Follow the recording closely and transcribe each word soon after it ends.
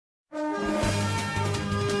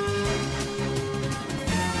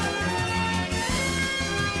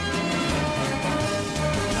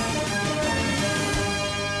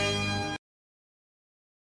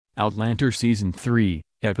Outlander Season 3,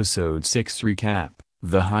 Episode 6 Recap.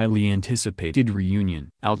 The highly anticipated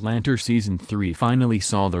reunion. Outlander Season 3 finally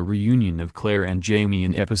saw the reunion of Claire and Jamie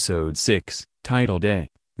in Episode 6, titled A.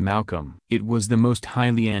 Malcolm. It was the most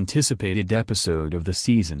highly anticipated episode of the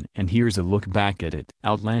season, and here's a look back at it.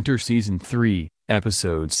 Outlander Season 3,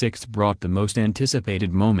 Episode 6 brought the most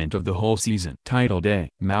anticipated moment of the whole season. Titled A.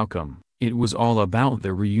 Malcolm, it was all about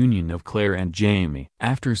the reunion of Claire and Jamie.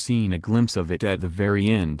 After seeing a glimpse of it at the very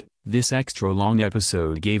end, this extra-long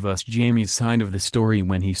episode gave us Jamie's side of the story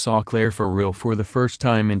when he saw Claire for real for the first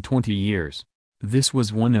time in 20 years. This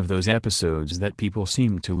was one of those episodes that people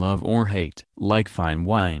seem to love or hate. Like fine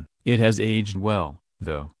wine, it has aged well,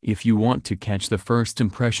 though. If you want to catch the first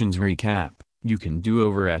impressions recap, you can do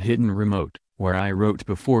over at Hidden Remote, where I wrote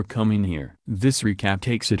before coming here. This recap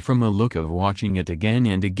takes it from a look of watching it again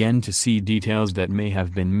and again to see details that may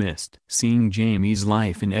have been missed. Seeing Jamie's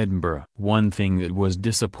life in Edinburgh. One thing that was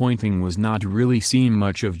disappointing was not really seeing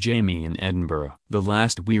much of Jamie in Edinburgh. The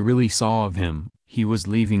last we really saw of him, he was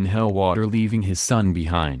leaving Hellwater, leaving his son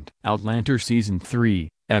behind. Outlander Season 3,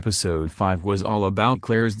 Episode 5 was all about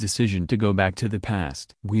Claire's decision to go back to the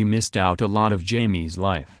past. We missed out a lot of Jamie's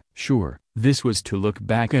life. Sure, this was to look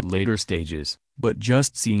back at later stages, but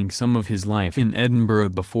just seeing some of his life in Edinburgh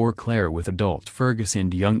before Claire with adult Fergus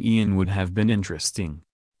and young Ian would have been interesting.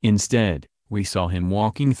 Instead, we saw him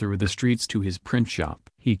walking through the streets to his print shop.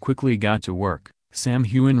 He quickly got to work. Sam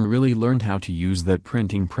Heughan really learned how to use that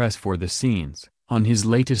printing press for the scenes on his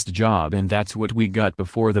latest job, and that's what we got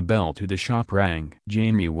before the bell to the shop rang.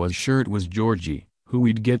 Jamie was sure it was Georgie, who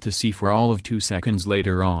we'd get to see for all of 2 seconds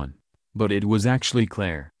later on. But it was actually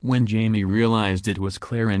Claire. When Jamie realized it was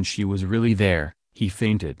Claire and she was really there, he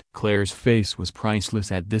fainted. Claire's face was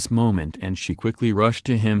priceless at this moment, and she quickly rushed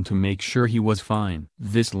to him to make sure he was fine.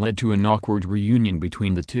 This led to an awkward reunion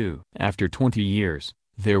between the two. After 20 years,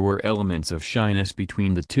 there were elements of shyness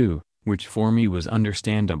between the two, which for me was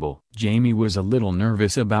understandable. Jamie was a little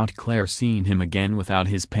nervous about Claire seeing him again without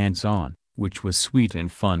his pants on, which was sweet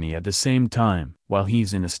and funny at the same time. While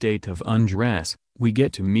he's in a state of undress, we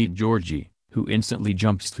get to meet Georgie, who instantly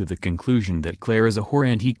jumps to the conclusion that Claire is a whore,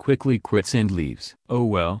 and he quickly quits and leaves. Oh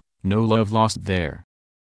well, no love lost there.